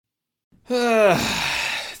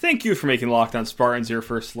Thank you for making Locked On Spartans your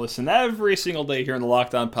first listen every single day here in the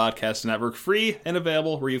Locked On Podcast Network, free and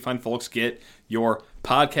available where you find folks get your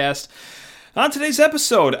podcast. On today's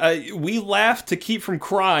episode, we laughed to keep from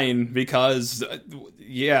crying because,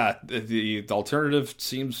 the alternative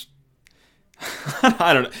seems...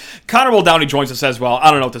 I don't know. Connor Downey joins us as well.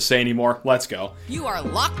 I don't know what to say anymore. Let's go. You are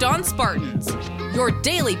Locked On Spartans, your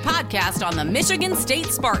daily podcast on the Michigan State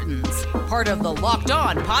Spartans, part of the Locked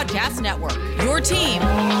On Podcast Network, your team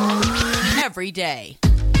every day.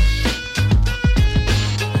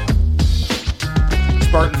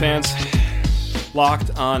 Spartan fans,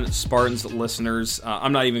 Locked On Spartans listeners,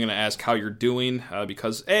 I'm not even going to ask how you're doing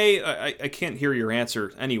because A, I can't hear your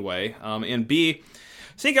answer anyway, and B,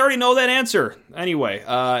 I think I already know that answer. Anyway,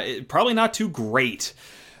 probably not too great.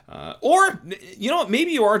 Or, you know what,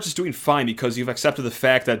 maybe you are just doing fine because you've accepted the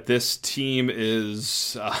fact that this team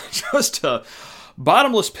is just a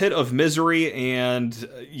bottomless pit of misery and,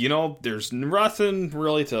 there's nothing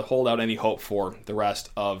really to hold out any hope for the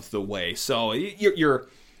rest of the way. So you're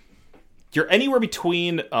anywhere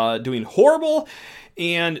between doing horrible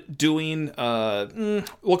and doing,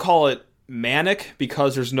 we'll call it manic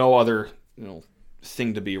because there's no other,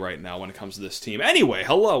 thing to be right now when it comes to this team. Anyway,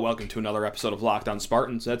 hello, welcome to another episode of Locked On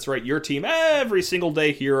Spartans. That's right, your team every single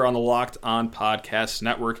day here on the Locked On Podcast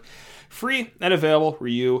Network, free and available where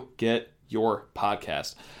you get your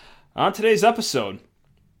podcast. On today's episode,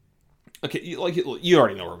 okay, you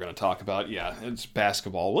already know what we're going to talk about. Yeah, it's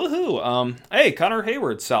basketball. Woohoo! Hey, Connor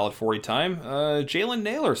Hayward, solid 40 time. Jalen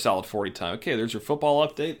Naylor, solid 40 time. Okay, there's your football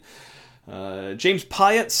update. James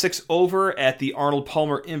Pyatt, 6 over at the Arnold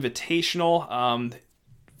Palmer Invitational.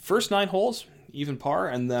 First 9 holes, even par.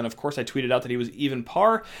 And then, of course, I tweeted out that he was even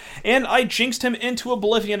par. And I jinxed him into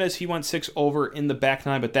oblivion as he went 6 over in the back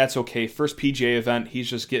 9, but that's okay. First PGA event, he's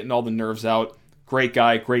just getting all the nerves out. Great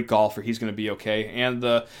guy, great golfer. He's going to be okay. And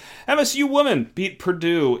the MSU women beat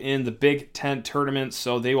Purdue in the Big Ten tournament,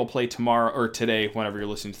 so they will play tomorrow, or today, whenever you're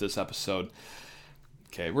listening to this episode.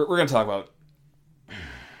 Okay, we're going to talk about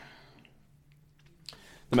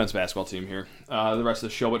the men's basketball team here, the rest of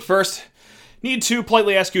the show. But first, need to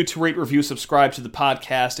politely ask you to rate, review, subscribe to the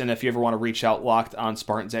podcast, and if you ever want to reach out,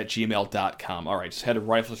 lockedonspartans@gmail.com. All right, just had to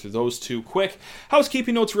rifle through those two quick.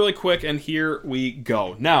 Housekeeping notes really quick, and here we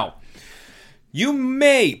go. Now, you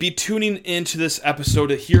may be tuning into this episode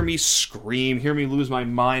to hear me scream, hear me lose my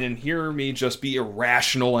mind, and hear me just be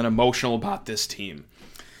irrational and emotional about this team.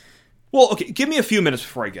 Well, okay, give me a few minutes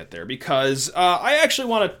before I get there, because I actually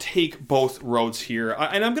want to take both roads here,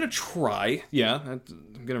 and I'm going to try, I'm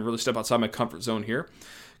going to really step outside my comfort zone here.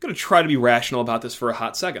 I'm going to try to be rational about this for a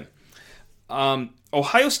hot second.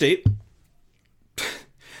 Ohio State, they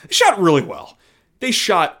shot really well. They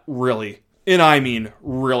shot really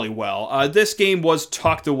well. This game was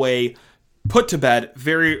tucked away, put to bed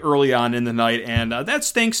very early on in the night, and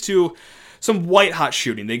that's thanks to some white-hot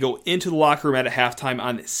shooting. They go into the locker room at halftime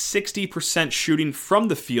on 60% shooting from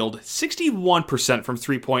the field, 61% from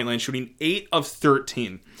three-point line shooting, 8 of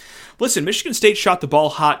 13. Listen, Michigan State shot the ball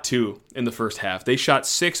hot, too, in the first half. They shot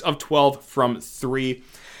 6 of 12 from 3.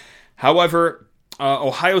 However,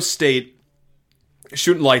 Ohio State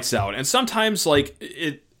shooting lights out. And sometimes,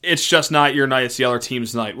 it's just not your night, it's the other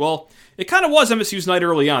team's night. Well, it kind of was MSU's night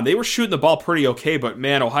early on. They were shooting the ball pretty okay, but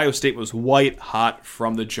man, Ohio State was white-hot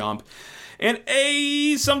from the jump. And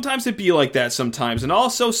sometimes it be like that sometimes. And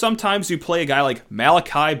also sometimes you play a guy like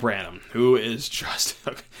Malachi Branham, who is just...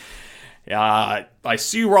 I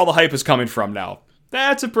see where all the hype is coming from now.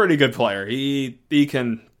 That's a pretty good player. He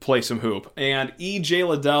can play some hoop. And E.J.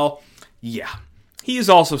 Liddell, he is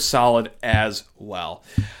also solid as well.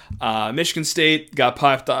 Michigan State got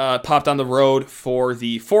popped on the road for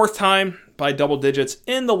the 4th time by double digits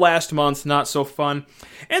in the last month. Not so fun.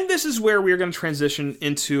 And this is where we're going to transition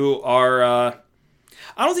into our... I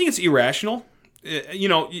don't think it's irrational.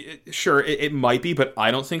 Sure, it might be, but I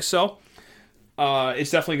don't think so. It's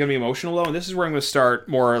definitely going to be emotional, though. And this is where I'm going to start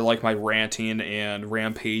more like my ranting and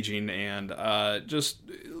rampaging and just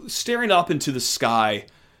staring up into the sky,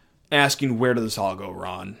 asking where did this all go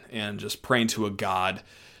wrong, and just praying to a god.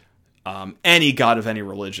 Any god of any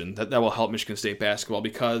religion that will help Michigan State basketball,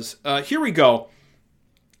 because here we go.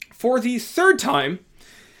 For the 3rd time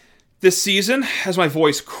this season, as my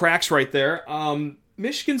voice cracks right there,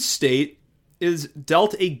 Michigan State is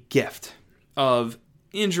dealt a gift of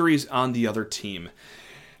injuries on the other team.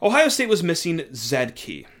 Ohio State was missing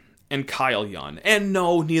Zedke and Kyle Young. And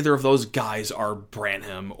no, neither of those guys are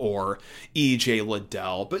Branham or E.J.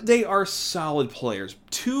 Liddell, but they are solid players.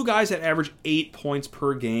 2 guys that average 8 points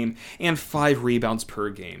per game and 5 rebounds per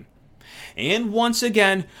game. And once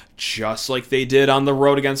again, just like they did on the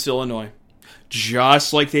road against Illinois,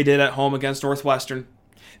 just like they did at home against Northwestern,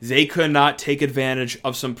 they could not take advantage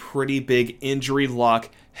of some pretty big injury luck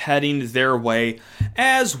heading their way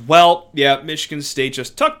as well. Yeah, Michigan State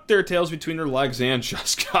just tucked their tails between their legs and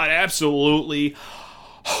just got absolutely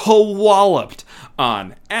walloped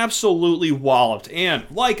on. Absolutely walloped. And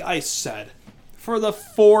like I said, for the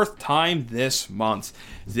fourth time this month,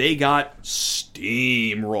 they got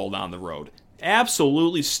steamrolled on the road.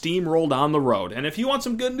 Absolutely steamrolled on the road. And if you want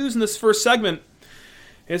some good news in this first segment,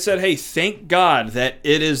 it said, hey, thank God that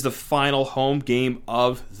it is the final home game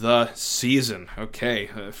of the season. Okay,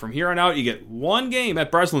 from here on out, you get one game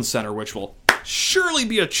at Breslin Center, which will surely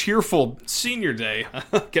be a cheerful senior day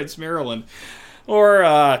against Maryland.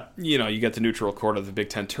 Or, you get the neutral court of the Big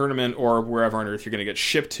Ten tournament or wherever on earth you're going to get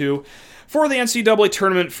shipped to for the NCAA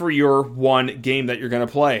tournament for your one game that you're going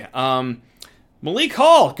to play. Malik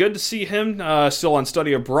Hall, good to see him still on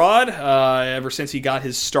study abroad ever since he got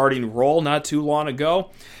his starting role not too long ago.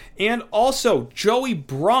 And also, Joey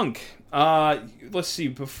Brunk. Let's see,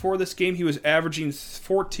 before this game, he was averaging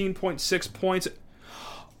 14.6 points.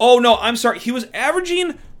 Oh, no, I'm sorry. He was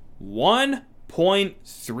averaging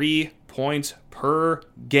 1.3 points per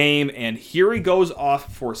game, and here he goes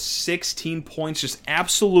off for 16 points, just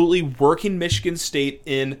absolutely working Michigan State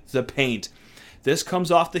in the paint. This comes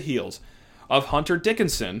off the heels of Hunter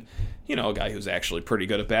Dickinson, a guy who's actually pretty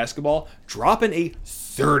good at basketball, dropping a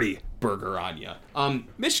 30-burger on you.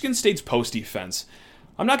 Michigan State's post defense,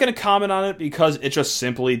 I'm not going to comment on it because it just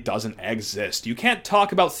simply doesn't exist. You can't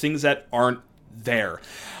talk about things that aren't there.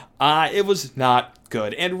 It was not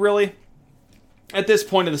good. And really, at this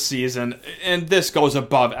point of the season, and this goes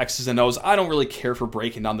above X's and O's, I don't really care for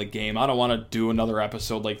breaking down the game. I don't want to do another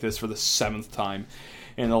episode like this for the 7th time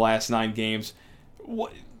in the last 9 games.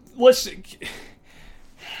 Let's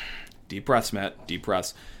deep breaths, Matt. Deep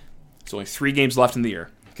breaths. There's only 3 games left in the year.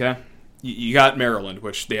 Okay, you got Maryland,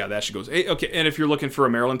 which that should go. Okay, and if you're looking for a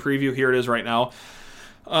Maryland preview, here it is right now.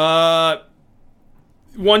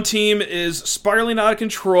 One team is spiraling out of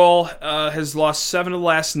control. Has lost 7 of the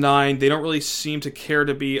last 9. They don't really seem to care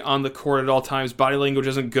to be on the court at all times. Body language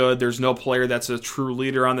isn't good. There's no player that's a true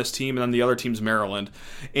leader on this team, and then the other team's Maryland.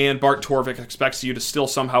 And Bart Torvik expects you to still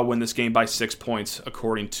somehow win this game by 6 points,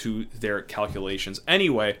 according to their calculations.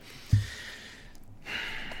 Anyway,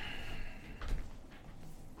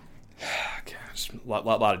 okay, just a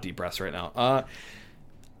lot of deep breaths right now.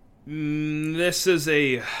 This is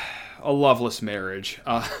a loveless marriage.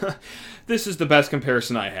 This is the best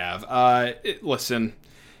comparison I have. Listen,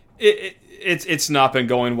 it's not been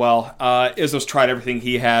going well. Izzo's tried everything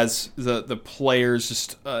he has. The players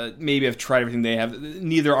just maybe have tried everything they have.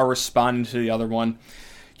 Neither are responding to the other one.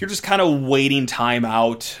 You're just kind of waiting time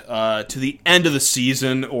out to the end of the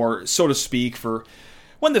season, or so to speak, for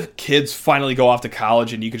when the kids finally go off to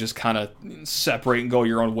college and you could just kind of separate and go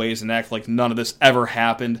your own ways and act like none of this ever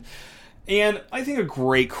happened. And I think a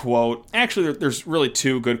great quote, actually there's really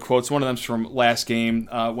 2 good quotes. One of them's from last game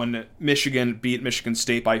when Michigan beat Michigan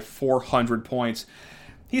State by 400 points.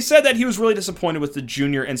 He said that he was really disappointed with the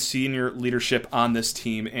junior and senior leadership on this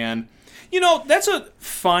team. And, that's a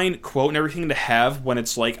fine quote and everything to have when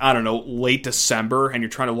it's like, I don't know, late December and you're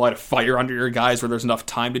trying to light a fire under your guys where there's enough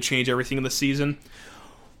time to change everything in the season.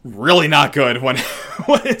 Really not good when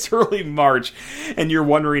it's early March and you're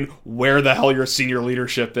wondering where the hell your senior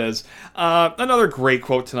leadership is. Another great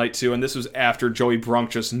quote tonight, too, and this was after Joey Brunk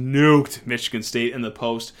just nuked Michigan State in the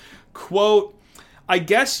post. Quote, I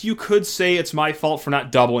guess you could say it's my fault for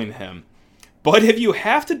not doubling him. But if you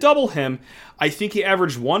have to double him, I think he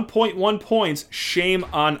averaged 1.1 points. Shame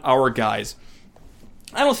on our guys.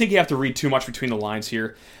 I don't think you have to read too much between the lines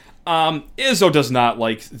here. Izzo does not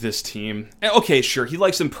like this team. Okay, sure, he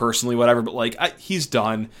likes them personally, whatever, but he's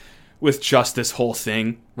done with just this whole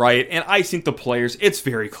thing, right? And I think the players, it's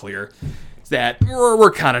very clear that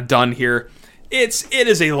we're kind of done here. It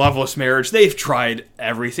is a loveless marriage. They've tried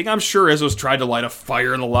everything. I'm sure Izzo's tried to light a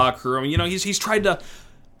fire in the locker room. He's tried to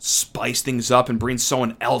spice things up and bring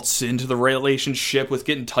someone else into the relationship with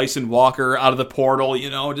getting Tyson Walker out of the portal,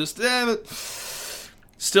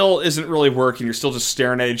 still isn't really working. You're still just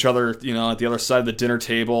staring at each other, at the other side of the dinner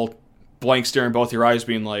table, blank staring both your eyes,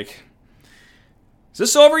 being like, is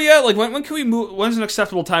this over yet? Like, when can we move? When's an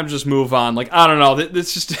acceptable time to just move on? Like, I don't know.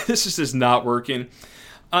 This just is not working.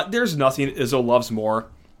 There's nothing Izzo loves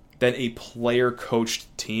more than a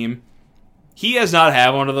player-coached team. He has not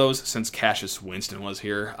had one of those since Cassius Winston was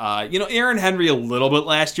here. Aaron Henry a little bit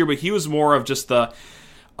last year, but he was more of just the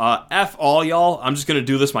F all y'all, I'm just going to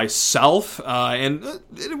do this myself. And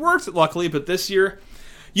it worked, luckily, but this year,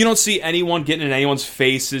 You don't see anyone getting in anyone's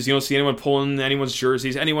faces. You don't see anyone pulling anyone's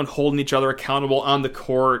jerseys, anyone holding each other accountable on the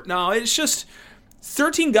court. No, it's just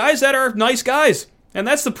 13 guys that are nice guys. And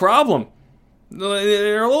that's the problem.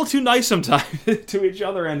 They're a little too nice sometimes to each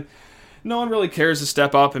other, and no one really cares to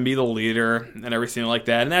step up and be the leader and everything like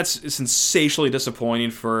that. And that's sensationally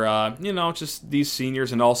disappointing for, just these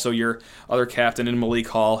seniors and also your other captain in Malik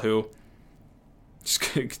Hall, who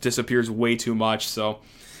just disappears way too much. So,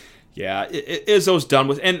 yeah, Izzo's done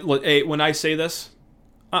with. And hey, when I say this,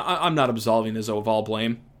 I'm not absolving Izzo of all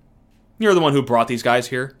blame. You're the one who brought these guys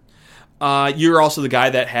here. You're also the guy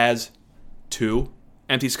that has 2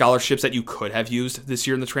 empty scholarships that you could have used this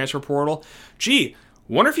year in the transfer portal. Gee,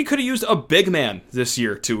 wonder if you could have used a big man this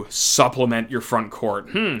year to supplement your front court.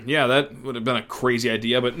 Yeah, that would have been a crazy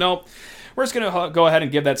idea, but no. We're just going to go ahead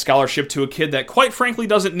and give that scholarship to a kid that, quite frankly,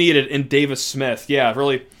 doesn't need it in Davis Smith. Yeah,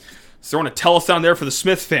 really throwing a telethon there for the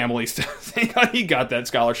Smith family. Thank God he got that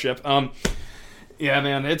scholarship. Yeah,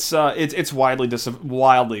 man, it's wildly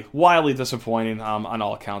disappointing on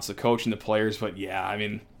all accounts, the coach and the players. But yeah, I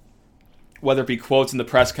mean, whether it be quotes in the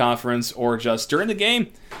press conference or just during the game,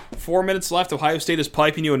 4 minutes left, Ohio State is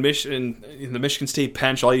piping you in the Michigan State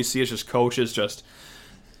bench. All you see is just coaches just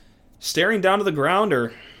staring down to the ground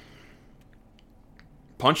or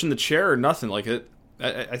punching the chair or nothing like it.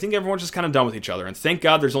 I think everyone's just kind of done with each other. And thank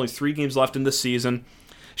God there's only 3 games left in this season.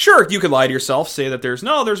 Sure, you could lie to yourself, say that there's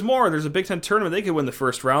more. There's a Big Ten tournament. They could win the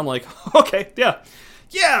first round. Like, okay, yeah,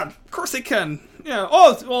 of course they can. Yeah,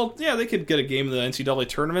 they could get a game in the NCAA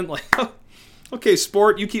tournament. Like, okay,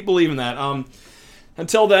 sport, you keep believing that.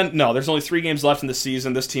 Until then, no, there's only 3 games left in the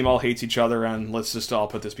season. This team all hates each other, and let's just all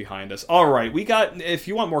put this behind us. All right, if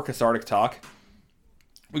you want more cathartic talk,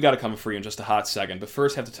 we got to come for you in just a hot second. But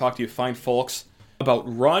first, I have to talk to you fine folks about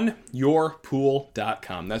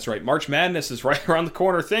runyourpool.com. That's right, March Madness is right around the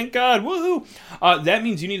corner. Thank God, woohoo! That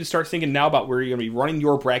means you need to start thinking now about where you're going to be running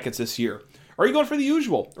your brackets this year. Are you going for the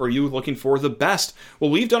usual? Or are you looking for the best?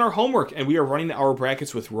 Well, we've done our homework, and we are running our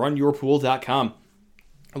brackets with runyourpool.com.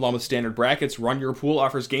 Along with standard brackets, Run Your Pool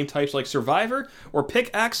offers game types like Survivor or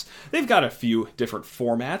Pick X. They've got a few different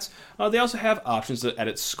formats. They also have options to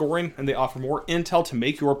edit scoring, and they offer more intel to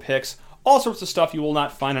make your picks. All sorts of stuff you will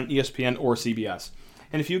not find on ESPN or CBS.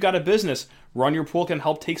 And if you've got a business, Run Your Pool can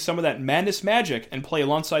help take some of that madness magic and play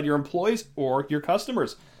alongside your employees or your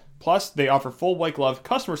customers. Plus, they offer full white glove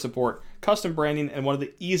customer support, custom branding, and one of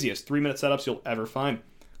the easiest 3-minute setups you'll ever find.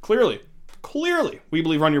 Clearly, we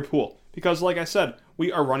believe Run Your Pool. Because, like I said,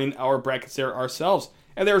 we are running our brackets there ourselves,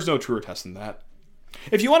 and there's no truer test than that.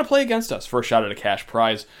 If you want to play against us for a shot at a cash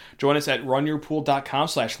prize, join us at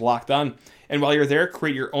runyourpool.com/lockedon. And while you're there,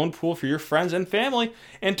 create your own pool for your friends and family.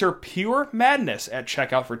 Enter Pure Madness at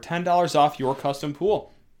checkout for $10 off your custom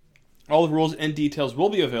pool. All the rules and details will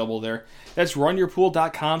be available there. That's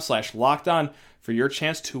runyourpool.com/lockedon for your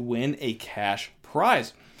chance to win a cash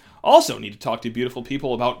prize. Also need to talk to beautiful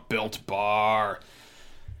people about Built Bar.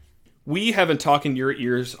 We have been talking your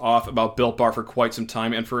ears off about Built Bar for quite some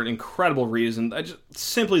time, and for an incredible reason.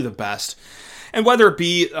 Simply the best. And whether it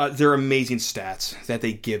be their amazing stats that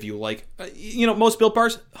they give you, like, most Built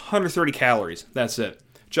Bars, 130 calories. That's it.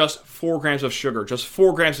 Just 4 grams of sugar, just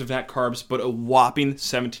 4 grams of net carbs, but a whopping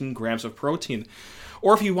 17 grams of protein.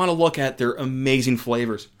 Or if you want to look at their amazing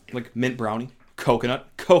flavors, like mint brownie, coconut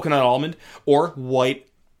almond, or white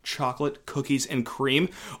chocolate cookies and cream,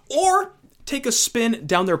 or take a spin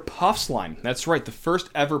down their Puffs line. That's right, the first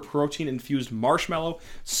ever protein-infused marshmallow,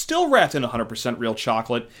 still wrapped in 100% real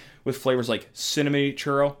chocolate, with flavors like cinnamon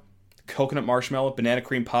churro, coconut marshmallow, banana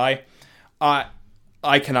cream pie. I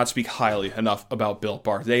cannot speak highly enough about Built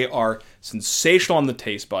Bar. They are sensational on the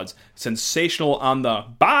taste buds, sensational on the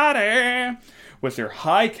body, with their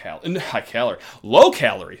high protein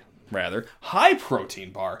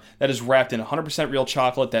bar that is wrapped in 100% real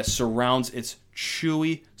chocolate that surrounds its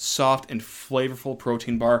chewy, soft, and flavorful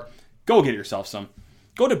protein bar. Go get yourself some.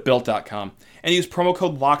 Go to Built.com and use promo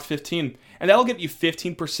code LOCKED15, and that'll get you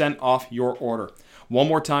 15% off your order. One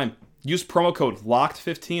more time, use promo code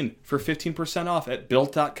LOCKED15 for 15% off at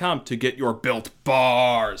Built.com to get your Built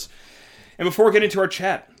Bars. And before we get into our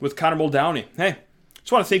chat with Connor Muldowney, hey,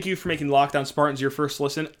 just want to thank you for making Locked On Spartans your first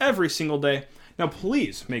listen every single day. Now,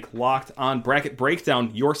 please make Locked On Bracket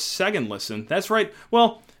Breakdown your second listen. That's right.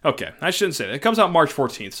 Well, okay, I shouldn't say that. It comes out March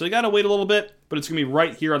 14th, so you got to wait a little bit, but it's going to be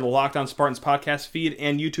right here on the Locked On Spartans podcast feed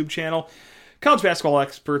and YouTube channel. College basketball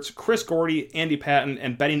experts Chris Gordy, Andy Patton,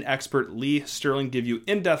 and betting expert Lee Sterling give you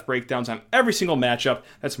in-depth breakdowns on every single matchup.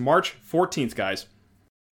 That's March 14th, guys.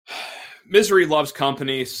 Misery loves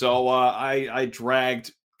company, so I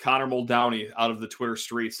dragged Connor Muldowney out of the Twitter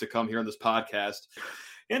streets to come here on this podcast.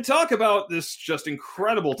 And talk about this just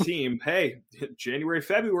incredible team. Hey, January,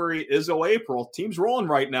 February is April. Team's rolling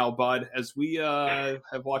right now, bud, as we have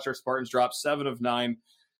watched our Spartans drop 7 of 9.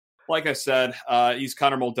 Like I said, he's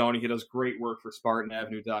Connor Moldoni. He does great work for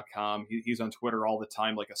SpartanAvenue.com. He's on Twitter all the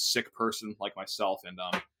time like a sick person like myself. And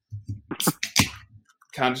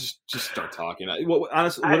kind of just start talking.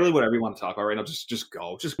 Honestly, literally whatever you want to talk about right now, just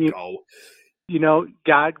go. Just go. You know,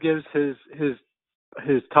 God gives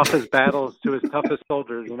his toughest battles to his toughest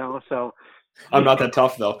soldiers, you know, so. I'm not that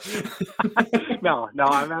tough, though. No,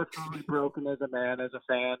 I'm absolutely broken as a man, as a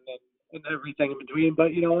fan, and everything in between.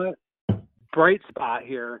 But you know what? Bright spot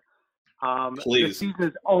here. Please. The season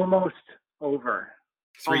is almost over.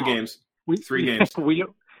 3 games. 3 games. We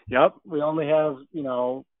only have, you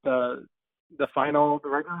know, the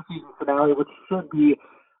regular season finale, which should be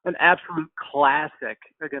an absolute classic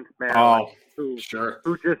against Maryland. Oh, sure.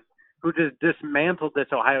 Who just dismantled this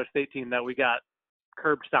Ohio State team that we got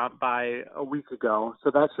curb stomped by a week ago.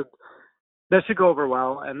 So that should go over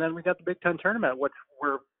well. And then we got the Big Ten tournament, which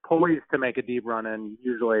we're poised to make a deep run in.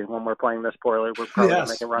 Usually when we're playing this poorly, we're probably going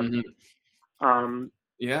to make a run.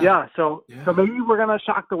 Mm-hmm. So maybe we're going to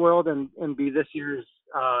shock the world and be this year's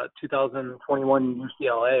 2021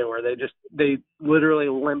 UCLA, where they literally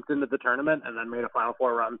limped into the tournament and then made a Final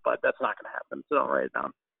Four run, but that's not going to happen. So don't write it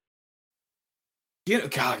down.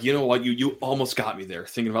 God, you know what? You almost got me there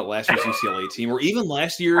thinking about last year's UCLA team, or even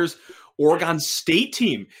last year's Oregon State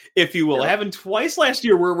team, if you will. Yeah. Happened twice last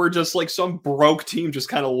year where we're just like some broke team just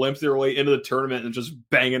kind of limped their way into the tournament and just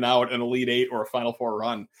banging out an Elite Eight or a Final Four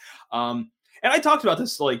run. And I talked about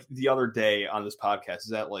this like the other day on this podcast.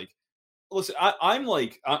 Is that like, listen,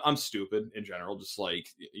 I'm stupid in general. Just like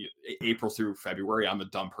April through February, I'm a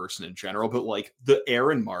dumb person in general. But like the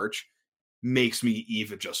air in March makes me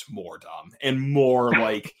even just more dumb and more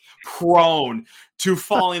like prone to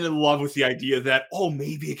falling in love with the idea that, oh,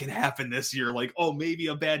 maybe it can happen this year. Like, oh, maybe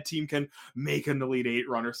a bad team can make an Elite Eight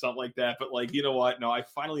run or something like that. But like, you know what? No, I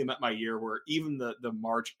finally met my year where even the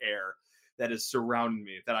March air that is surrounding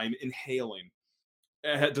me, that I'm inhaling,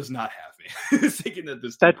 it does not have me thinking that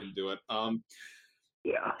this team can do it.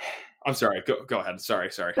 Yeah. I'm sorry. Go ahead. Sorry.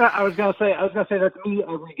 I was gonna say that's me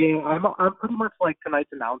every game. I'm pretty much like tonight's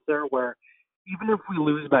announcer, where even if we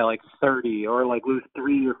lose by like 30 or like lose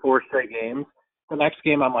 3 or 4 straight games, the next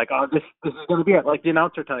game I'm like, oh, this is gonna be it. Like the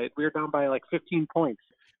announcer tonight, we were down by like 15 points,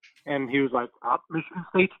 and he was like, oh, Michigan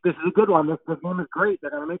State, this is a good one. This game is great.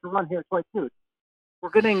 They're gonna make a run here. It's like, dude, we're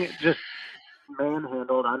getting just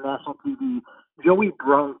manhandled on national TV. Joey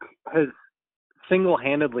Brunk has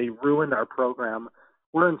single-handedly ruined our program.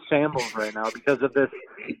 We're in shambles right now because of this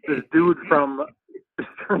dude from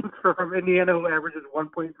Indiana who averages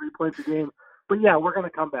 1.3 points a game. But yeah, we're going to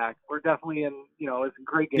come back. We're definitely in, it's a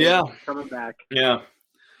great game coming back. Yeah.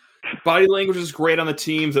 Body language is great on the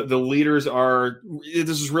team. The leaders this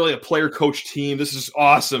is really a player coach team. This is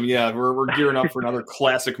awesome. Yeah. We're gearing up for another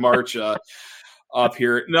classic March up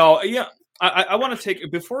here. No. Yeah. I want to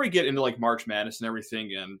take, before we get into like March Madness and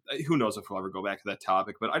everything, and who knows if we'll ever go back to that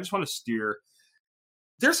topic, but I just want to steer.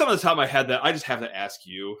 There's some on the top of my head that I just have to ask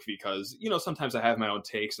you because, sometimes I have my own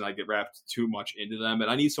takes and I get wrapped too much into them and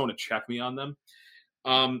I need someone to check me on them.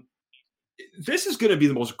 This is going to be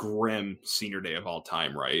the most grim senior day of all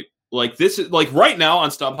time, right? Like this is like right now on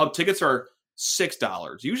StubHub, tickets are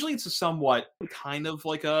 $6. Usually it's a somewhat kind of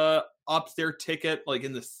like a up there ticket, like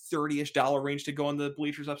in the $30-ish range to go in the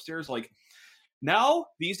bleachers upstairs. Like now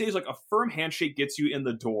these days, like a firm handshake gets you in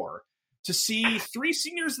the door to see 3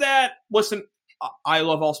 seniors that, listen, I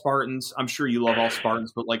love all Spartans. I'm sure you love all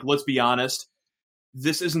Spartans, but like, let's be honest,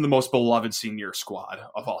 this isn't the most beloved senior squad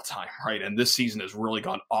of all time, right? And this season has really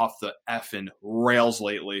gone off the effing rails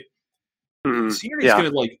lately. Senior day is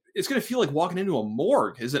gonna it's gonna feel like walking into a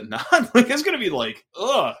morgue, is it not? Like it's gonna be like,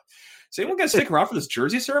 ugh. Is anyone gonna stick around for this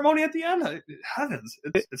jersey ceremony at the end? Heavens,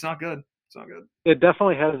 it's not good. It's not good. It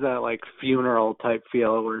definitely has that like funeral type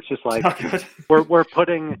feel where it's just like we're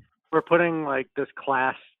putting like this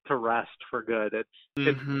class to rest for good.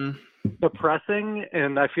 It's depressing,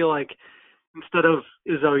 and I feel like instead of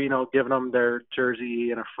Izzo, giving them their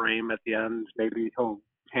jersey in a frame at the end, maybe he'll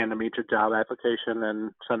hand them each a job application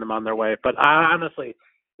and send them on their way. But honestly,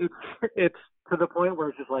 it's to the point where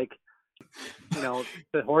it's just like, the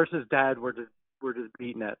horse is dead. We're just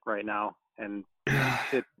beating it right now, and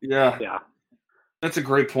yeah. That's a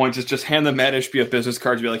great point. Just hand the Matt Ishbia business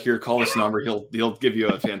card to be like, here, call this number. He'll give you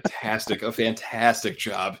a fantastic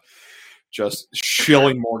job, just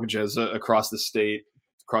shilling mortgages across the state,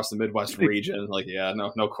 across the Midwest region. Like, yeah,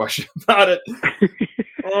 no question about it.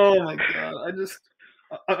 Oh my God,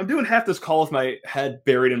 I'm doing half this call with my head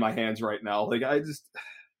buried in my hands right now. Like,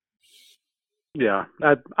 Yeah,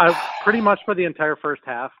 I pretty much for the entire first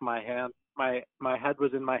half, my head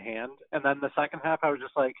was in my hand, and then the second half, I was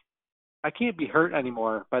just like, I can't be hurt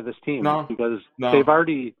anymore by this team No, because they've no,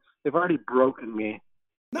 already broken me.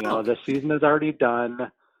 no. The season is already done.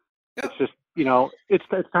 Yeah. It's just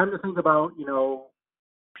it's time to think about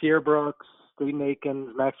Pierre Brooks, Dayton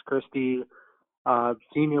Akins, Max Christie,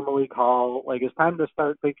 senior Malik Hall. Like, it's time to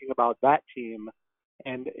start thinking about that team.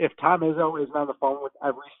 And if Tom Izzo isn't on the phone with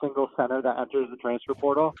every single center that enters the transfer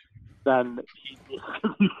portal, then he needs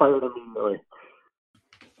to be fired immediately.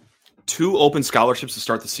 2 open scholarships to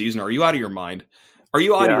start the season. Are you out of your mind? Are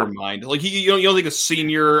you out of your mind? Like, you don't think a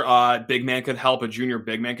senior big man could help, a junior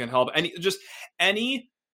big man can help? Any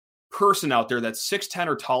person out there that's 6'10"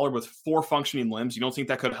 or taller with 4 functioning limbs, you don't think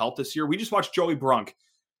that could help this year? We just watched Joey Brunk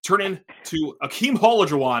turn into Akeem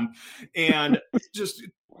Olajuwon and just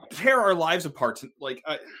tear our lives apart. Like,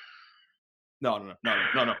 no. I'm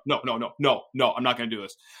not going to do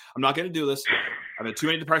this. I've had too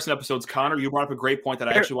many depressing episodes. Connor, you brought up a great point that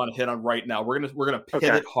I actually want to hit on right now. We're gonna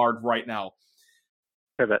pivot hard right now.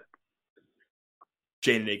 Pivot.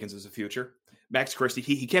 Jaden Akins is the future. Max Christie,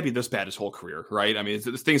 he can't be this bad his whole career, right? I mean,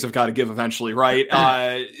 things have got to give eventually, right?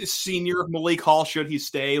 Senior Malik Hall, should he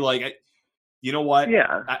stay? Like, you know what?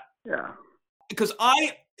 Yeah.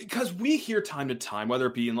 Because we hear time to time, whether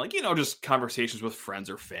it be in just conversations with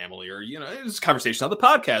friends or family, or just conversations on the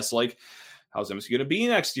podcast, like, how's MSU going to be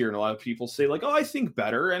next year? And a lot of people say, like, oh, I think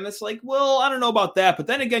better. And it's like, well, I don't know about that. But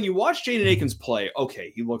then again, you watch Jaden Akins play.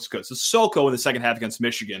 Okay, he looks good. So Sissoko in the second half against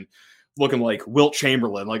Michigan looking like Wilt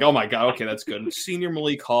Chamberlain. Like, oh my God, okay, that's good. Senior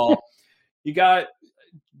Malik Hall. You got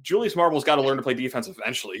Julius Marble's got to learn to play defense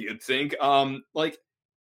eventually, you'd think.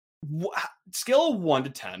 Scale of 1 to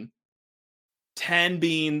 10. 10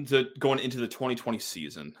 being going into the 2020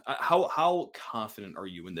 season. How confident are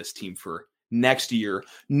you in this team for next year,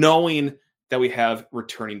 knowing that we have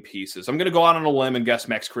returning pieces? I'm going to go out on a limb and guess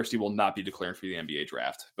Max Christie will not be declaring for the NBA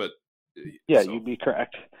draft, but you'd be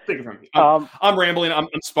correct. Take it from here. I'm rambling. I'm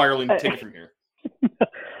spiraling. Take it from here.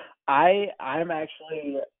 I'm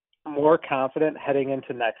actually more confident heading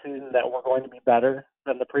into next season that we're going to be better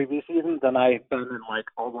than the previous season than I've been in like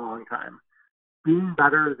a long time. Being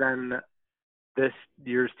better than this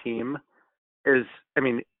year's team is, I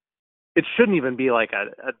mean, it shouldn't even be like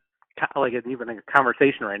even a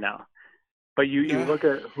conversation right now. But you look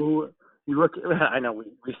at who you look. I know we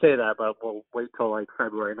say that, but we'll wait till like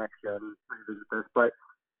February next year and revisit this. But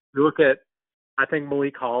you look at, I think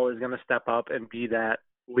Malik Hall is going to step up and be that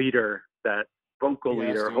leader, that vocal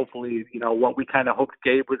leader. Dude. Hopefully, what we kind of hoped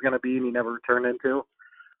Gabe was going to be, and he never turned into.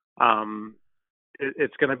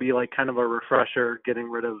 It's going to be like kind of a refresher, getting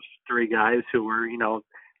rid of 3 guys who were,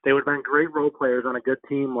 they would have been great role players on a good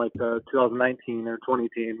team like the 2019 or 20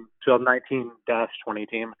 team, 2019-20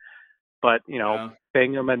 team. But,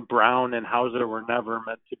 Bingham and Brown and Hauser were never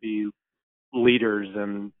meant to be leaders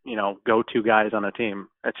and, go-to guys on a team.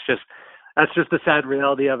 That's just the sad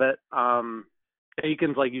reality of it.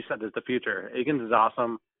 Akins, like you said, is the future. Akins is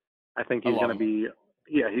awesome. I think he's going to be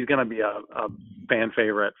he's going to be a fan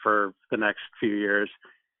favorite for the next few years.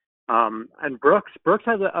 And Brooks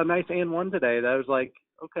has a nice and one today. That was like,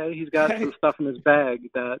 okay, he's got some stuff in his bag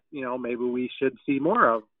that, maybe we should see more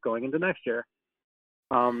of going into next year.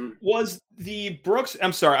 Was the Brooks,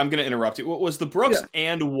 I'm sorry, I'm going to interrupt you. Was the Brooks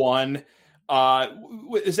and one,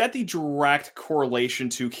 is that the direct correlation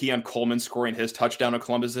to Keon Coleman scoring his touchdown at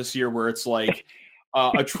Columbus this year, where it's like,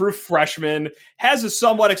 a true freshman has a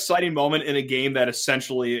somewhat exciting moment in a game that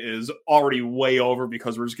essentially is already way over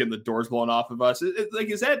because we're just getting the doors blown off of us?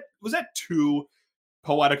 Was that too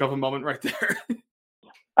poetic of a moment right there?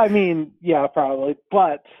 I mean, yeah, probably.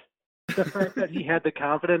 But the fact that he had the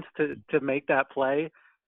confidence to make that play,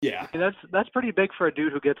 that's pretty big for a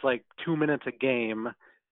dude who gets like 2 minutes a game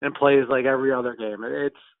and plays like every other game.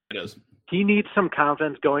 It is. He needs some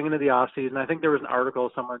confidence going into the offseason. I think there was an article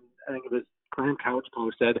someone, I think it was Graham Couch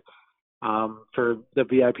posted for the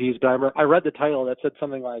VIPs, but I read the title that said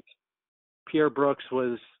something like Pierre Brooks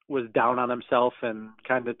was down on himself and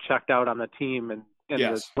kind of checked out on the team in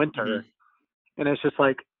the winter. Mm-hmm. And it's just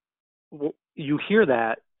like, you hear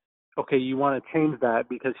that, okay, you want to change that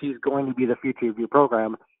because he's going to be the future of your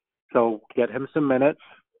program. So get him some minutes,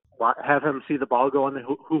 have him see the ball go on the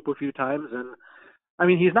hoop a few times. And I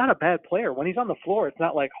mean, he's not a bad player. When he's on the floor, it's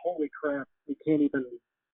not like, holy crap, he can't even,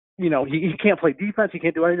 he can't play defense. He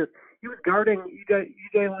can't do anything. He was guarding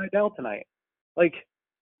EJ Liddell tonight. Like,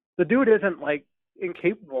 the dude isn't like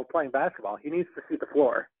incapable of playing basketball. He needs to see the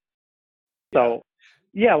floor. So,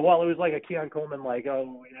 it was like a Keon Coleman, like,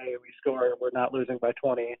 oh, we score, we're not losing by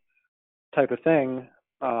 20 type of thing.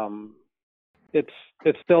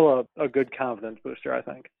 it's still a good confidence booster, I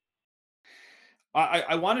think.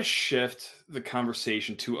 I want to shift the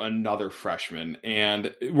conversation to another freshman,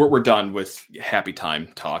 and we're done with happy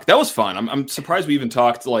time talk. That was fun. I'm surprised we even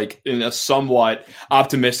talked like in a somewhat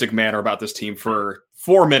optimistic manner about this team for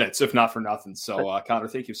 4 minutes, if not for nothing. So, Connor,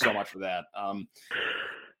 thank you so much for that.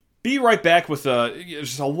 Be right back with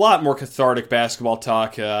just a lot more cathartic basketball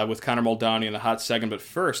talk with Connor Moldani in a hot second. But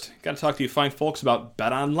first, got to talk to you fine folks about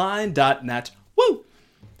betonline.net. Woo!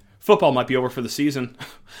 Football might be over for the season.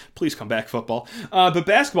 Please come back, football. But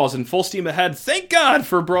basketball's in full steam ahead. Thank God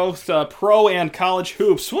for both pro and college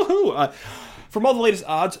hoops. Woohoo! From all the latest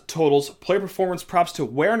odds, totals, player performance props to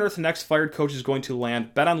where on earth the next fired coach is going to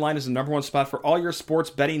land, BetOnline is the #1 spot for all your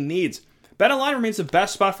sports betting needs. BetOnline remains the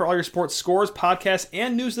best spot for all your sports scores, podcasts,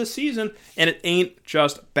 and news this season, and it ain't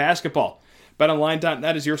just basketball.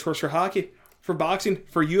 BetOnline.net is your source for hockey, for boxing,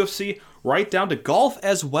 for UFC, right down to golf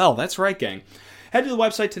as well. That's right, gang. Head to the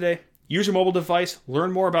website today, use your mobile device,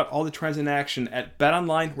 learn more about all the trends in action at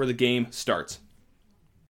BetOnline, where the game starts.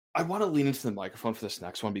 I want to lean into the microphone for this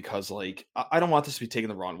next one because, like, I don't want this to be taken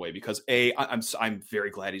the wrong way because, I'm very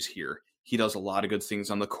glad he's here. He does a lot of good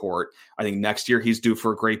things on the court. I think next year he's due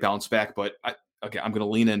for a great bounce back, but I'm going to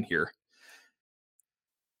lean in here.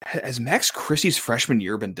 Has Max Christie's freshman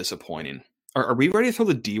year been disappointing? Are we ready to throw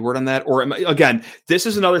the D word on that? Or again, this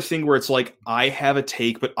is another thing where it's like, I have a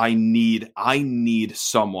take, but I need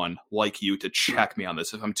someone like you to check me on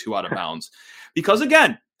this if I'm too out of bounds. Because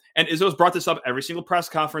again, and Izzo's brought this up every single press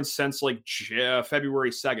conference since like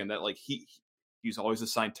February 2nd, that like he's always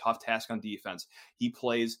assigned tough task on defense. He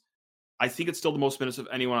plays, I think it's still the most minutes of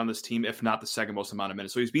anyone on this team, if not the second most amount of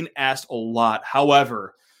minutes. So he's being asked a lot.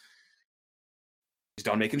 However, he's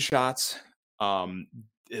done making shots.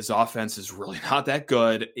 His offense is really not that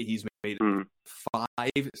good. He's made 5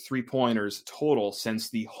 3-pointers total since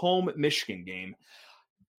the home Michigan game.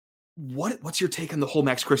 What's your take on the whole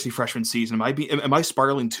Max Christie freshman season? Am I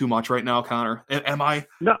spiraling too much right now, Connor? Am I?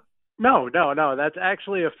 No. That's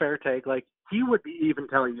actually a fair take. Like, he would even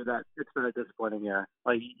tell you that it's been a disappointing year.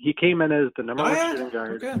 Like, he came in as the number one shooting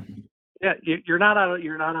guard. Okay. Yeah, you're not out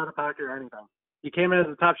of pocket or anything. He came in as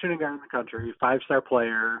the top shooting guard in the country, 5-star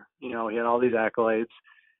player. You know, he had all these accolades.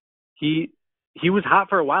 He was hot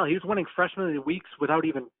for a while. He was winning freshman of the weeks without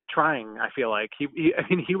even trying. I feel like he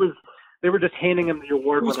was. They were just handing him the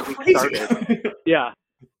award when the week started. Yeah.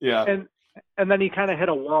 And then he kind of hit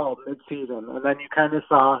a wall mid-season, and then you kind of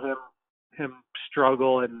saw him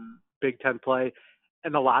struggle in Big Ten play,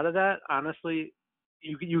 and a lot of that, honestly,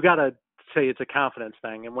 you got to say it's a confidence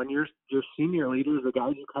thing. And when your senior leaders, the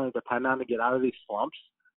guys you kind of depend on to get out of these slumps,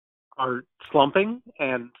 are slumping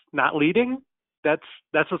and not leading, that's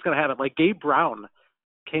what's going to happen. Like, Gabe Brown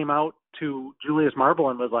came out to Julius Marble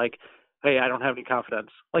and was like, hey, I don't have any confidence.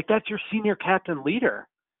 Like, that's your senior captain leader.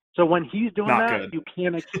 So when he's doing not that, good.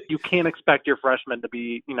 you can't expect your freshmen to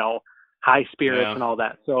be, high spirits and all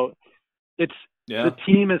that. So the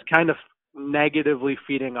team is kind of negatively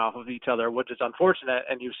feeding off of each other, which is unfortunate,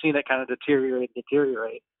 and you've seen it kind of deteriorate.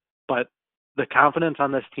 But the confidence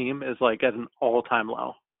on this team is like at an all-time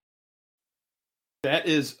low. That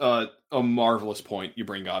is a marvelous point you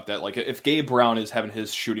bring up. That, like, if Gabe Brown is having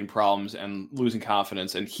his shooting problems and losing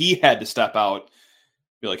confidence, and he had to step out,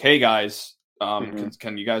 be like, "Hey guys,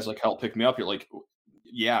 can you guys like help pick me up?" You're like,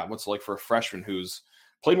 "Yeah, what's it like for a freshman who's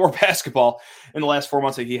played more basketball in the last 4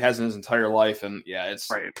 months than he has in his entire life?" And yeah, it's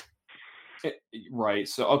right.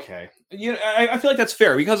 So okay, I feel like that's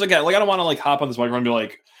fair because again, like I don't want to like hop on this microphone and be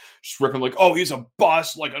like, just ripping like, oh, he's a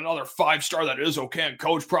bust, like another 5-star that Izzo can't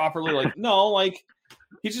coach properly. Like, no, like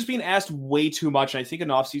he's just being asked way too much. And I think an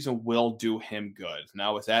offseason will do him good.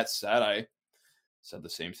 Now, with that said, I said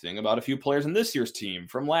the same thing about a few players in this year's team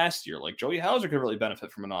from last year. Like Joey Hauser could really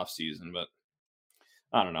benefit from an offseason, but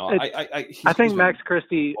I don't know. I think Max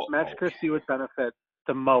Christie would benefit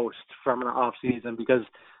the most from an offseason because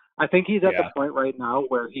I think he's at the point right now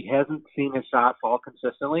where he hasn't seen his shot fall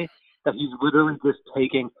consistently. That he's literally just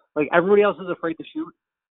taking, like everybody else is afraid to shoot.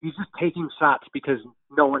 He's just taking shots because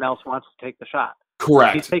no one else wants to take the shot.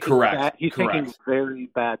 Correct. He's taking very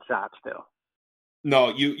bad shots too.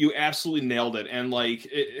 No, you absolutely nailed it. And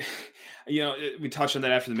like, we touched on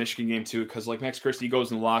that after the Michigan game too, because like Max Christie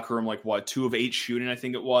goes in the locker room, like 2 of 8 shooting, I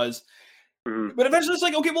think it was. But eventually it's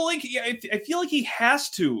like, okay, well, like, yeah, I feel like he has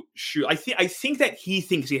to shoot. I think that he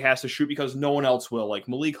thinks he has to shoot because no one else will. Like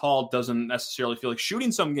Malik Hall doesn't necessarily feel like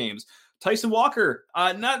shooting some games. Tyson Walker,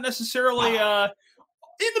 not necessarily in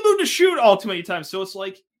the mood to shoot all too many times. So it's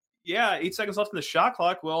like, 8 seconds left in the shot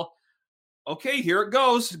clock. Well, okay, here it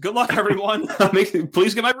goes. Good luck, everyone.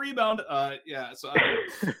 Please get my rebound. So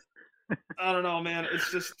I don't know, man.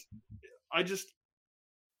 It's just, I just,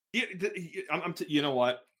 you know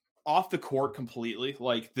what? Off the court completely.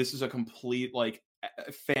 Like, this is a complete, like,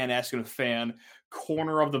 fan asking a fan,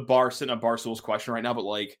 corner of the bar, sitting on Barstool's question right now. But,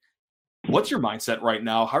 like, what's your mindset right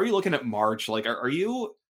now? How are you looking at March? Like, are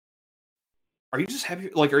you just happy?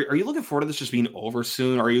 Like, are you looking forward to this just being over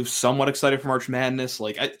soon? Are you somewhat excited for March Madness?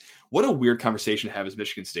 Like, what a weird conversation to have as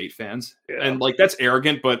Michigan State fans. Yeah. And, like, that's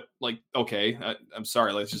arrogant, but, like, okay, I'm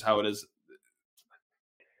sorry. Like, it's just how it is.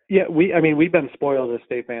 Yeah, we've been spoiled as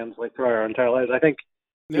State fans, like, throughout our entire lives. I think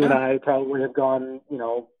you and I probably have gone,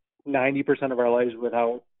 90% of our lives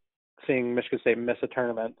without seeing Michigan State miss a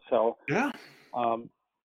tournament. So, yeah,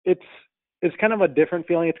 it's kind of a different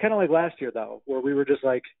feeling. It's kind of like last year, though, where we were just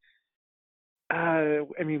like,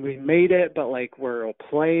 we made it, but, like, we're a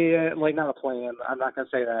play-in. Like, not a play-in. I'm not going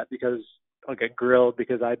to say that because I'll get grilled,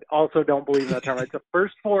 because I also don't believe in that tournament. It's a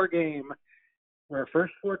first four game. We're a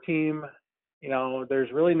first four team.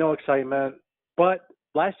 There's really no excitement. But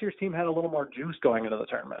last year's team had a little more juice going into the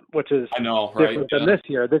tournament, which is different than this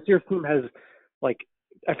year. This year's team has, like,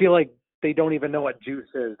 I feel like they don't even know what juice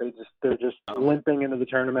is. They're just limping into the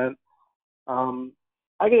tournament.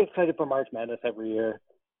 I get excited for March Madness every year.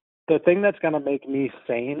 The thing that's going to make me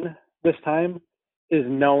sane this time is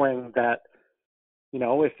knowing that,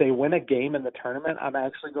 if they win a game in the tournament, I'm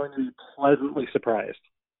actually going to be pleasantly surprised.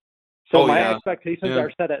 So my expectations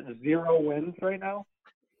are set at 0 wins right now.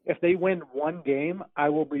 If they win one game, I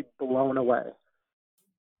will be blown away.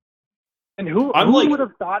 And who would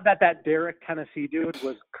have thought that Derek Tennessee dude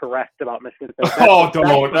was correct about Michigan State?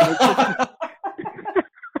 Don't.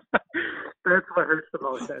 That's what hurts the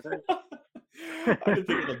most, I think. I didn't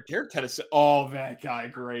think of Derek Tennessee. Oh, that guy,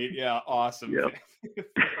 great. Yeah, awesome. Yep.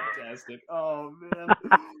 Fantastic. Oh, man.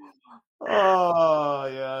 Oh,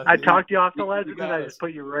 yeah. I talked you off the ledge, and then I just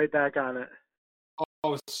put you right back on it.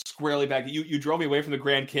 Oh, squarely back. You drove me away from the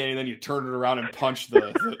Grand Canyon, then you turned it around and punched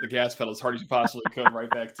the gas pedal as hard as you possibly could right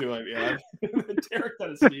back to it. Yeah. Derek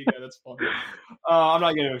Tennessee guy, that's funny. I'm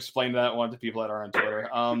not going to explain that one to people that are on Twitter.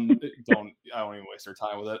 I won't even waste their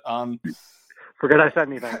time with it. Forget I said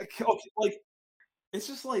anything. Like, it's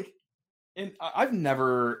just like, and I've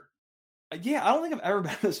never, I don't think I've ever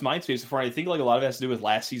been in this mind space before. I think, like, a lot of it has to do with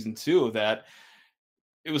last season too, that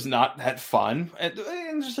it was not that fun. And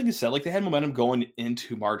just like you said, like, they had momentum going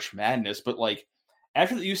into March Madness, but, like,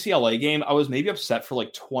 after the UCLA game, I was maybe upset for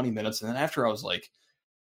like 20 minutes. And then after, I was like,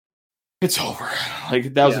 it's over.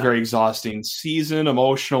 Like, that was a very exhausting season,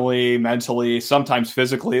 emotionally, mentally, sometimes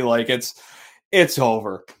physically. Like, it's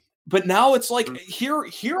over. But now it's like, here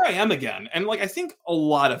I am again. And, like, I think a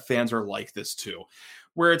lot of fans are like this too,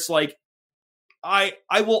 where it's like, I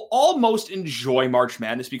will almost enjoy March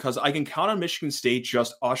Madness because I can count on Michigan State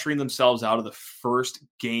just ushering themselves out of the first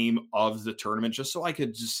game of the tournament, just so I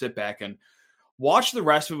could just sit back and watch the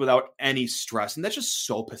rest of it without any stress. And that's just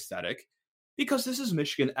so pathetic, because this is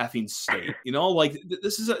Michigan effing State, like,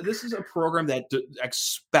 this is a program that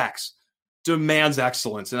demands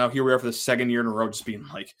excellence. And now here we are for the second year in a row, just being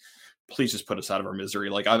like, please just put us out of our misery.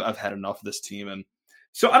 Like, I've had enough of this team. And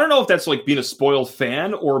so I don't know if that's, like, being a spoiled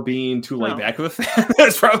fan or being too laid back of a fan.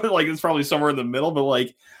 It's probably somewhere in the middle, but,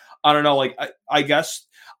 like, I don't know. Like, I guess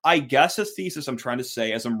the thesis I'm trying to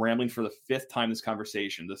say, as I'm rambling for the fifth time this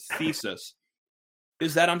conversation, the thesis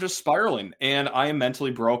is that I'm just spiraling and I am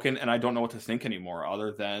mentally broken and I don't know what to think anymore,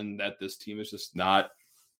 other than that this team is just not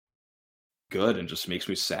good and just makes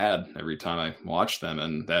me sad every time I watch them,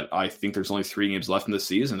 and that I think there's only 3 games left in the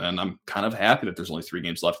season, and I'm kind of happy that there's only 3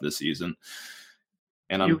 games left in the season.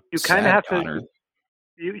 And I'm you kind of have to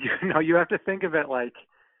you have to think of it like,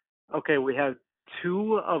 okay, we have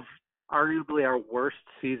 2 of arguably our worst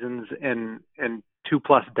seasons in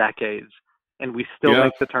 2+ decades, and we still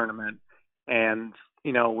make the tournament, and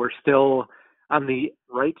we're still on the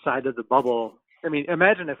right side of the bubble. I mean,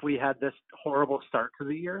 imagine if we had this horrible start to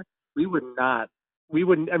the year. We wouldn't. I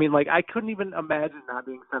mean, like, I couldn't even imagine not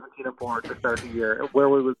being 17-4 to start the year, where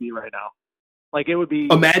we would be right now. Like, it would be.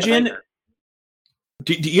 Imagine.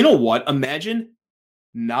 Do you know what? Imagine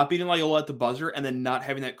not beating Loyola at the buzzer and then not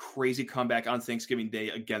having that crazy comeback on Thanksgiving Day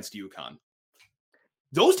against UConn.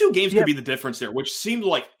 Those 2 games could be the difference there, which seemed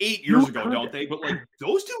like 8 years ago, don't they? But, like,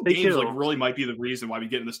 those 2 games like really might be the reason why we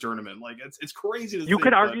get in this tournament. Like, it's crazy to think. You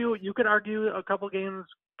could argue a couple games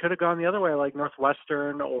could have gone the other way, like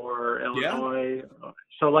Northwestern or Illinois. Yeah.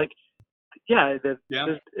 So, like,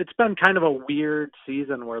 it's been kind of a weird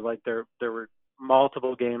season where, like, there were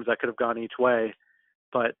multiple games that could have gone each way.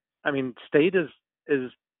 But, I mean, State is,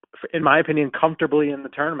 in my opinion, comfortably in the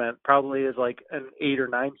tournament, probably is like an 8 or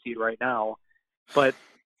 9 seed right now. But,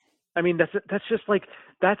 I mean, that's just like,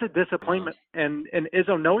 that's a disappointment. And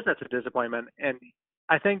Izzo knows that's a disappointment. And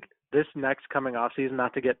I think this next coming off season,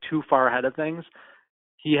 not to get too far ahead of things,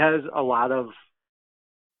 he has a lot of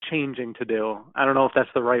changing to do. I don't know if that's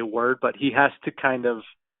the right word, but he has to kind of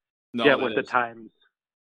get with the times.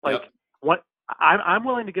 Like what I'm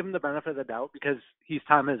willing to give him the benefit of the doubt because he's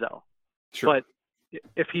Tom Izzo. Sure. But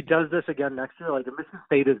if he does this again next year, like if Michigan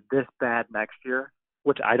State is this bad next year,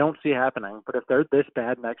 which I don't see happening, but if they're this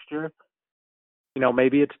bad next year, you know,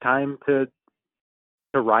 maybe it's time to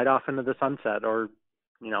ride off into the sunset, or,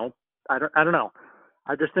 you know, I don't know.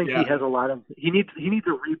 I just think he has a lot of he needs a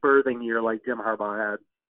rebirthing year like Jim Harbaugh had.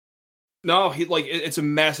 No, it's a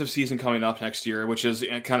massive season coming up next year, which is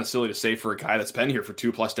kind of silly to say for a guy that's been here for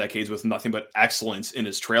 2+ decades with nothing but excellence in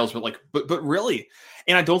his trails. But really,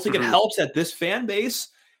 and I don't think it helps that this fan base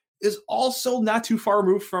is also not too far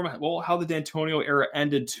removed from how the D'Antonio era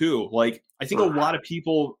ended too. Like, I think a lot of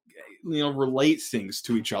people, you know, relate things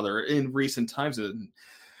to each other in recent times.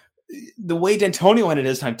 The way D'Antonio ended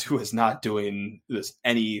his time too is not doing this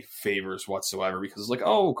any favors whatsoever, because it's like,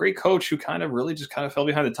 oh, great coach who kind of fell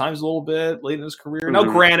behind the times a little bit late in his career. Now,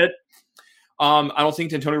 granted, I don't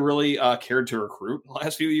think D'Antonio really cared to recruit the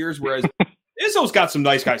last few years, whereas Izzo's got some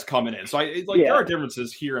nice guys coming in. So there are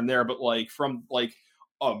differences here and there, but like from like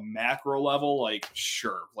a macro level, like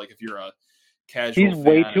sure, like if you're a casual, he's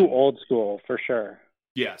way too old school for sure.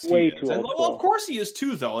 Yes, way too old. Well, of course he is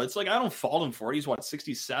too, though. It's like I don't fault him for it. He's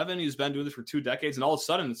 67. He's been doing this for 2 decades, and all of a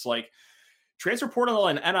sudden it's like transfer portal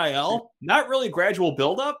and NIL, not really a gradual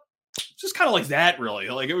buildup, just kind of like that. Really,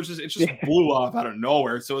 like it just blew up out of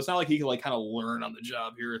nowhere. So it's not like he can like kind of learn on the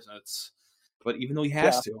job here. But even though he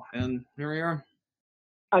has to, and here we are.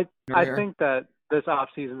 I think that this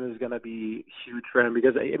offseason is going to be huge for him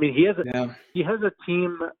because I mean he has a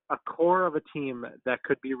team, a core of a team that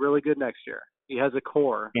could be really good next year. He has a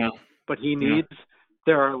core, but he needs.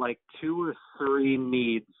 There are like 2 or 3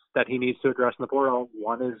 needs that he needs to address in the portal.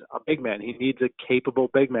 One is a big man. He needs a capable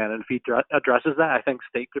big man, and if he addresses that, I think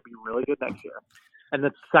State could be really good next year. And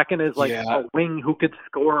the second is like a wing who could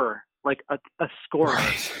score, like a scorer.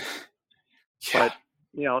 Right. But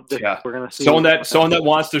you know, we're gonna see someone that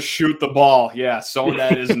wants to shoot the ball. Yeah, someone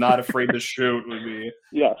that is not afraid to shoot would be.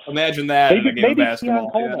 Yes. Imagine that in a game of basketball.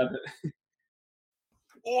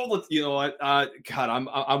 Oh, you know what? God,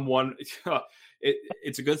 I'm one.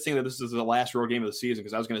 It's a good thing that this is the last road game of the season,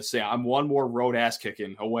 because I was going to say I'm one more road ass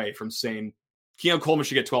kicking away from saying Keon Coleman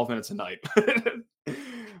should get 12 minutes a night.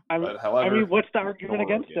 I mean, what's the argument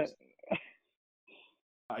against it?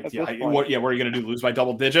 What are you going to do? Lose by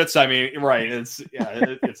double digits? I mean, right?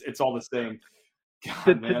 It's all the same.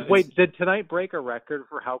 God, did tonight break a record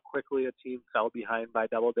for how quickly a team fell behind by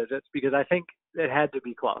double digits? Because I think it had to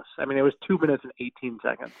be close. I mean, it was 2 minutes and 18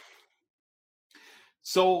 seconds.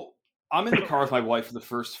 So I'm in the car with my wife for the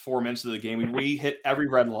first 4 minutes of the game. We hit every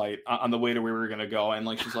red light on the way to where we were going to go. And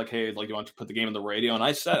like, she's like, hey, like, you want to put the game on the radio? And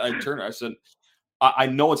I said, I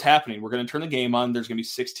know what's happening. We're going to turn the game on. There's going to be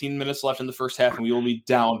 16 minutes left in the first half, and we will be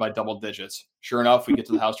down by double digits. Sure enough, we get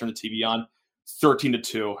to the house, turn the TV on,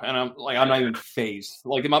 13-2. And I'm not even phased.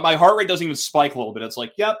 Like, my heart rate doesn't even spike a little bit. It's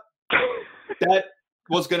like, yep, that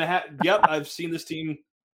was going to happen. Yep, I've seen this team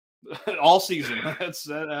all season.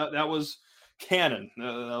 That was canon.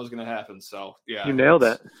 That was going to happen. So, yeah. You nailed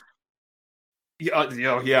it.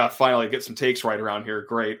 Yeah, finally get some takes right around here.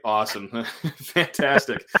 Great. Awesome.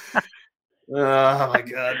 Fantastic. Oh my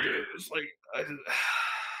God, dude! It's like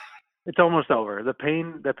it's almost over. The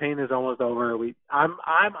pain is almost over. I'm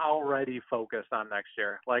already focused on next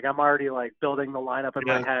year. Like I'm already like building the lineup in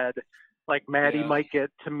my head. Like Maddie might get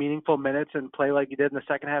to meaningful minutes and play like he did in the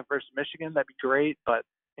second half versus Michigan. That'd be great. But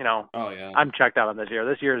you know, I'm checked out on this year.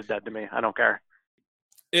 This year is dead to me. I don't care.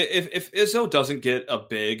 If Izzo doesn't get a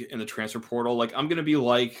big in the transfer portal, like I'm gonna be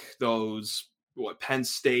like those. Penn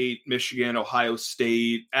State, Michigan, Ohio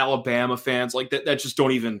State, Alabama fans like that just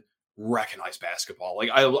don't even recognize basketball. Like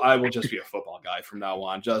I will just be a football guy from now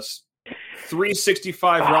on. Just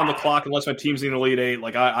 365 around the clock unless my team's in the Elite Eight.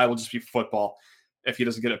 Like I will just be football if he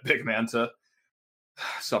doesn't get a big man to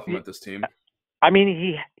supplement this team. I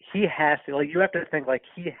mean, he has to. Like you have to think like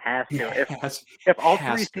he has to. If all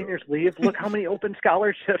 3 seniors leave, look how many open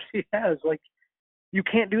scholarships he has. Like you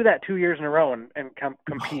can't do that 2 years in a row and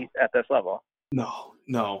compete at this level.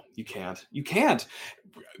 No, you can't. You can't.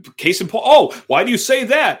 Case in point. Oh, why do you say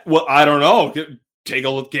that? Well, I don't know. Take a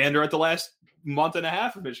look gander at the last month and a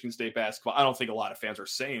half of Michigan State basketball. I don't think a lot of fans are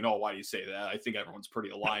saying, "Oh, why do you say that?" I think everyone's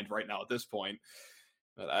pretty aligned right now at this point.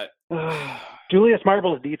 But Julius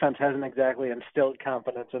Marble's defense hasn't exactly instilled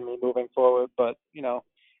confidence in me moving forward. But you know,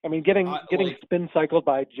 I mean, getting spin cycled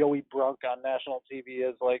by Joey Brunk on national TV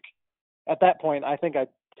is like, at that point, I think I'd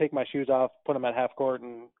take my shoes off, put them at half court,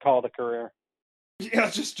 and call it a career. Yeah,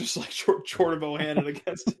 just like Jordan Bohannon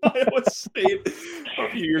against Iowa State a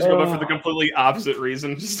few years ago, but for the completely opposite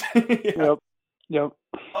reason. Yeah. Yep.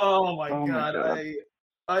 Oh my god.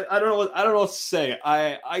 I don't know what to say.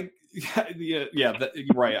 You're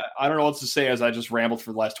right. I don't know what to say as I just rambled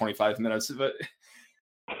for the last 25 minutes, but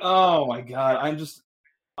oh my god,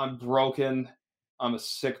 I'm broken. I'm a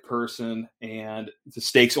sick person, and the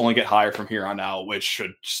stakes only get higher from here on out, which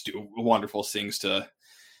should just do wonderful things to,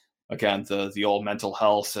 again, the old mental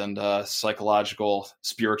health and psychological,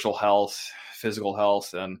 spiritual health, physical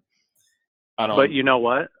health, and I don't. But you know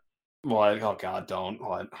what? What? Oh God, don't.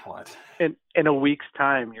 What? In a week's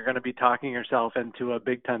time, you're going to be talking yourself into a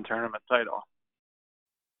Big Ten tournament title.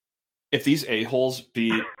 If these a-holes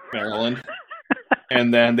beat Maryland,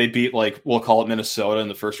 and then they beat, like, we'll call it Minnesota in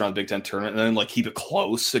the first round of the Big Ten tournament, and then like keep it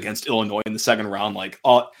close against Illinois in the second round, like,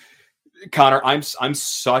 Connor, I'm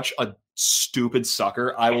such a stupid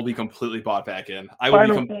sucker. I will be completely bought back in. I will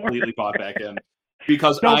be completely bought back in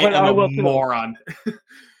because I am a moron.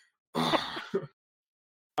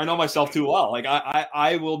 I know myself too well. Like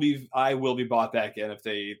I will be bought back in if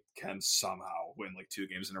they can somehow win like 2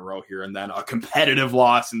 games in a row here and then a competitive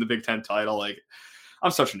loss in the Big Ten title. Like,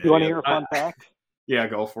 I'm such an idiot. You want to hear a fun fact? Yeah,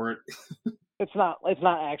 go for it. It's not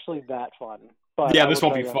actually that fun. But yeah, this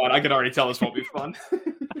won't be fun. I can already tell this won't be fun.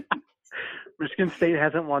 Michigan State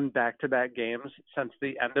hasn't won back-to-back games since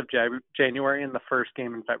the end of January and the first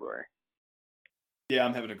game in February. Yeah,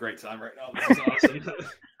 I'm having a great time right now. This is awesome.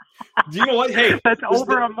 Do you know what? Hey, that's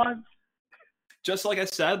over a month. Just like I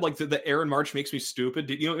said, like the Aaron March makes me stupid.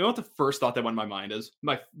 You know what the first thought that went in my mind is?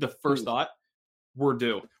 The first thought, we're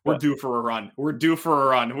due. We're due for a run. We're due for a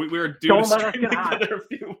run. We're due to string together a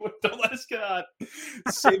few. Don't let us get hot.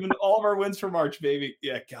 Saving all of our wins for March, baby.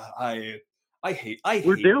 Yeah, God, I hate.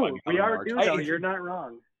 We're due. We are due. Though. You're not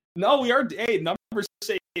wrong. No, we are. Hey, numbers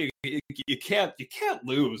say you can't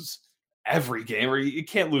lose every game, or you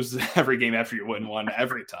can't lose every game after you win one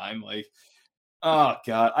every time. Like, oh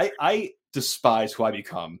God, I despise who I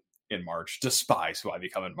become in March.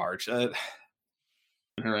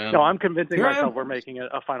 No, I'm convincing myself we're making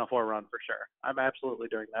a Final Four run for sure. I'm absolutely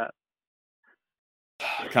doing that.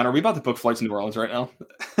 Connor, are we about to book flights to New Orleans right now?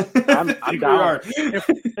 I'm down.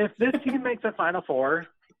 If this team makes a Final Four,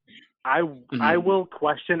 I will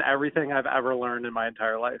question everything I've ever learned in my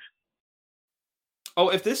entire life. Oh,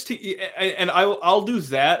 if this team, and I'll do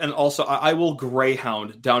that, and also I will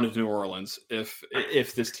Greyhound down to New Orleans if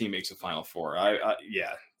this team makes a Final Four.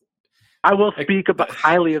 Yeah. I will speak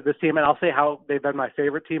highly of this team, and I'll say how they've been my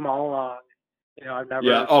favorite team all along. You know, I've never.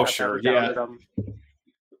 Yeah. Oh, sure. Yeah. Them.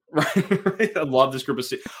 Right. I love this group of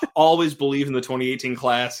students. Always believe in the 2018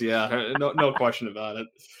 class. Yeah. No question about it.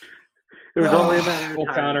 It was only a matter of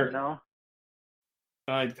time, Connor. You know?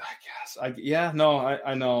 I guess. I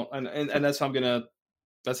know. And that's how I'm gonna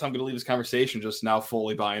leave this conversation, just now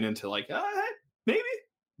fully buying into like maybe.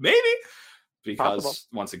 Because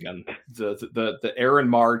possible. Once again, the Aaron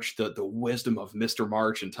March, the wisdom of Mr.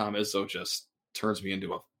 March and Tom Izzo just turns me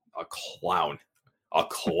into a clown. A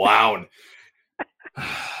clown.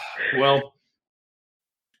 Well,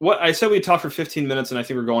 what I said, we talked for 15 minutes, and I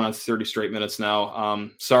think we're going on 30 straight minutes now.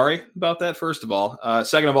 Sorry about that, first of all.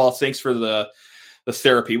 Second of all, thanks for the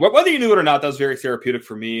therapy. Whether you knew it or not, that was very therapeutic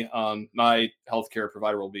for me. My healthcare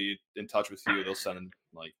provider will be in touch with you. They'll send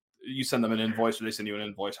you send them an invoice, or they send you an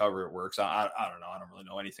invoice, however it works. I don't know. I don't really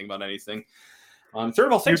know anything about anything. Third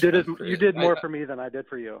of all, thanks. You did more for me than I did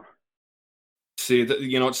for you. See,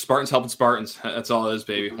 Spartans helping Spartans. That's all it is,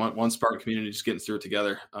 baby. One Spartan community just getting through it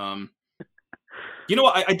together. You know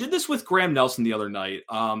what? I did this with Graham Nelson the other night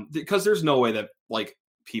because there's no way that like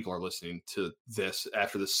people are listening to this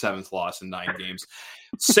after the 7th loss in 9 games.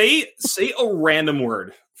 Say a random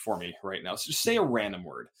word for me right now. So just say a random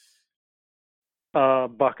word.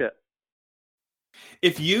 Bucket.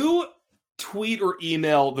 If you tweet or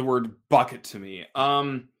email the word bucket to me,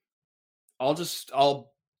 I'll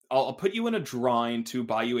put you in a drawing to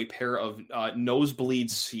buy you a pair of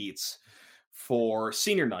nosebleed seats for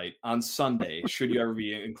senior night on Sunday, should you ever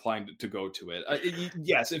be inclined to go to it.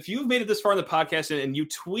 Yes, if you've made it this far in the podcast and you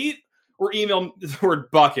tweet or email the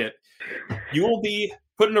word bucket, you will be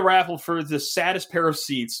put in a raffle for the saddest pair of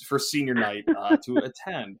seats for senior night to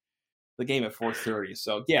attend the game at 4:30.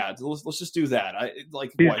 So yeah, let's just do that.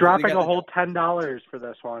 He's dropping a whole $10 for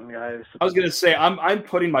this one, guys. I was gonna say I'm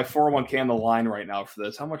putting my 401k on the line right now for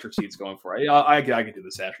this. How much are seats going for? I can do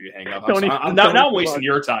this after you hang up. I'm wasting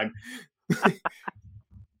your time.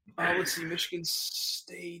 Let's see, Michigan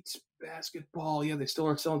State basketball. Yeah, they still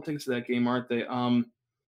are selling tickets to that game, aren't they?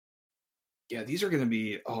 Yeah, these are not going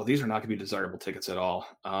to be desirable tickets at all.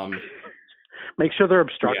 Make sure they're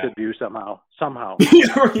obstructed view somehow.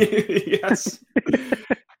 Yes.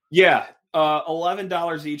 Yeah.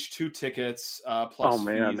 $11 each, 2 tickets, plus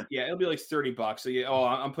fees. Yeah, it'll be like $30. So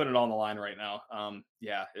I'm putting it all on the line right now.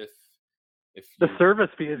 Yeah, if the service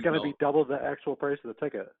fee is going to be double the actual price of the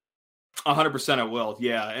ticket. 100% it will.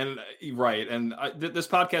 Yeah, and right, and this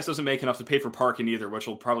podcast doesn't make enough to pay for parking either, which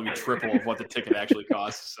will probably be triple of what the ticket actually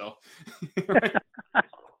costs. So,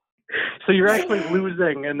 so you're actually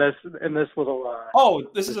losing in this little.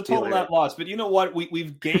 This is a total net loss. But you know what?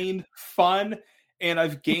 We've gained fun. And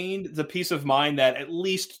I've gained the peace of mind that at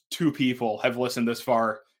least 2 people have listened this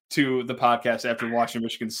far to the podcast after watching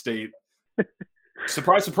Michigan State.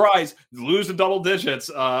 Surprise, surprise, lose the double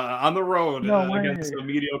digits on the road against a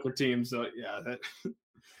mediocre team. So, yeah.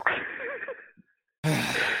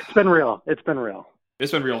 It's been real. It's been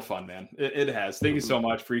real fun, man. It has. Thank you so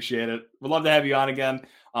much. Appreciate it. We'd love to have you on again.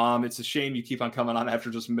 It's a shame you keep on coming on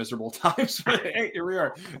after just miserable times. But hey, here we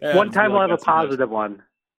are. One time we'll have a positive one.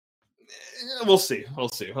 We'll see.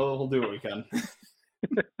 We'll do what we can.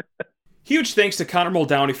 Huge thanks to Connor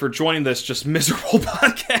Muldowney for joining this just miserable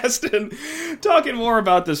podcast and talking more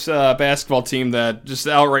about this basketball team that just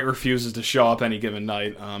outright refuses to show up any given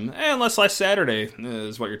night. Unless last Saturday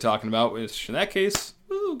is what you're talking about, which in that case,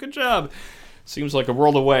 good job. Seems like a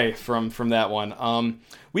world away from that one.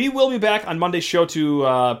 We will be back on Monday's show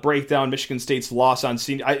to break down Michigan State's loss on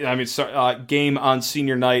game on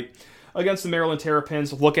senior night against the Maryland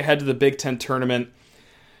Terrapins. Look ahead to the Big Ten tournament.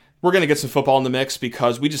 We're going to get some football in the mix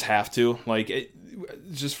because we just have to.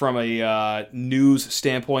 Just from a news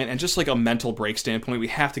standpoint and just like a mental break standpoint, we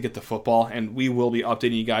have to get the football, and we will be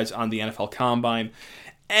updating you guys on the NFL Combine.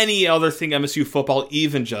 Any other thing MSU football,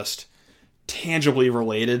 even just tangibly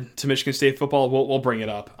related to Michigan State football, we'll bring it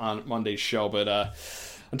up on Monday's show. But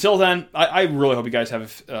until then, I really hope you guys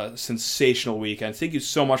have a sensational weekend. Thank you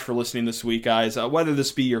so much for listening this week, guys. Whether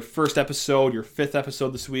this be your first episode, your 5th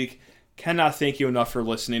episode this week, cannot thank you enough for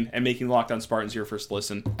listening and making Locked On Spartans your first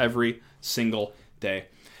listen every single day.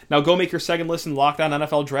 Now go make your second listen Locked On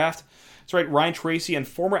NFL Draft. That's right, Ryan Tracy and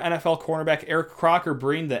former NFL cornerback Eric Crocker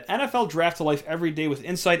bring the NFL Draft to life every day with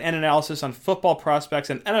insight and analysis on football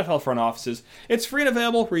prospects and NFL front offices. It's free and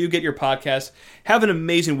available where you get your podcast. Have an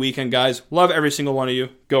amazing weekend, guys. Love every single one of you.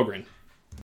 Go Green.